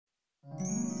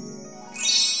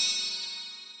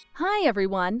Hi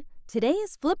everyone!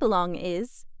 Today's flip-along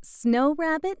is Snow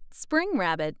Rabbit, Spring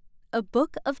Rabbit, A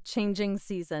Book of Changing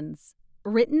Seasons,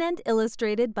 written and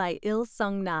illustrated by Il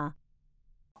Sung Na.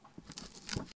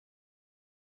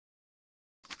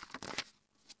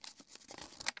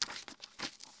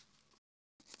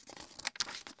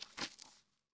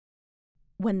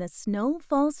 When the snow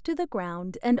falls to the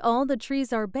ground and all the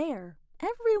trees are bare,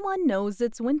 everyone knows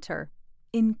it's winter,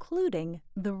 including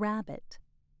the rabbit.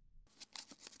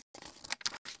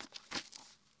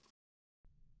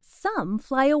 Some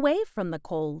fly away from the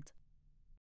cold.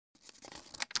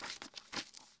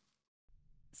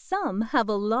 Some have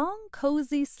a long,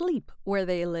 cozy sleep where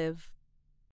they live.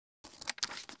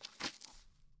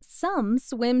 Some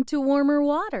swim to warmer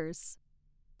waters,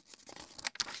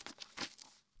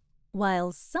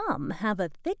 while some have a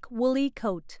thick, woolly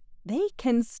coat. They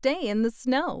can stay in the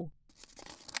snow.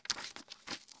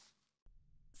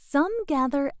 Some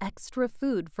gather extra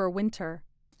food for winter,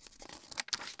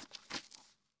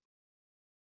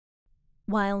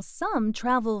 while some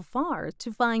travel far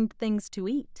to find things to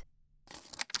eat.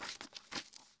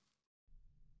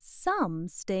 Some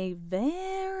stay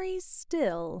very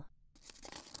still,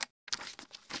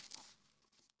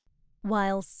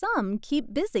 while some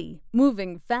keep busy,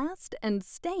 moving fast and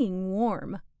staying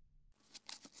warm.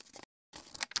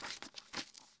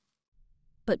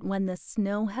 But when the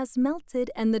snow has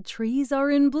melted and the trees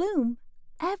are in bloom,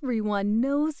 everyone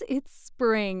knows it's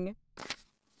spring,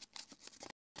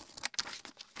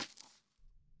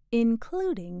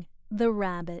 including the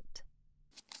rabbit.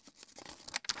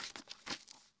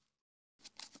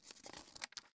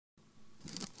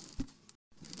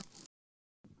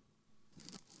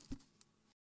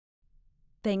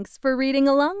 Thanks for reading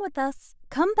along with us.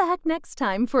 Come back next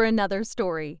time for another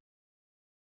story.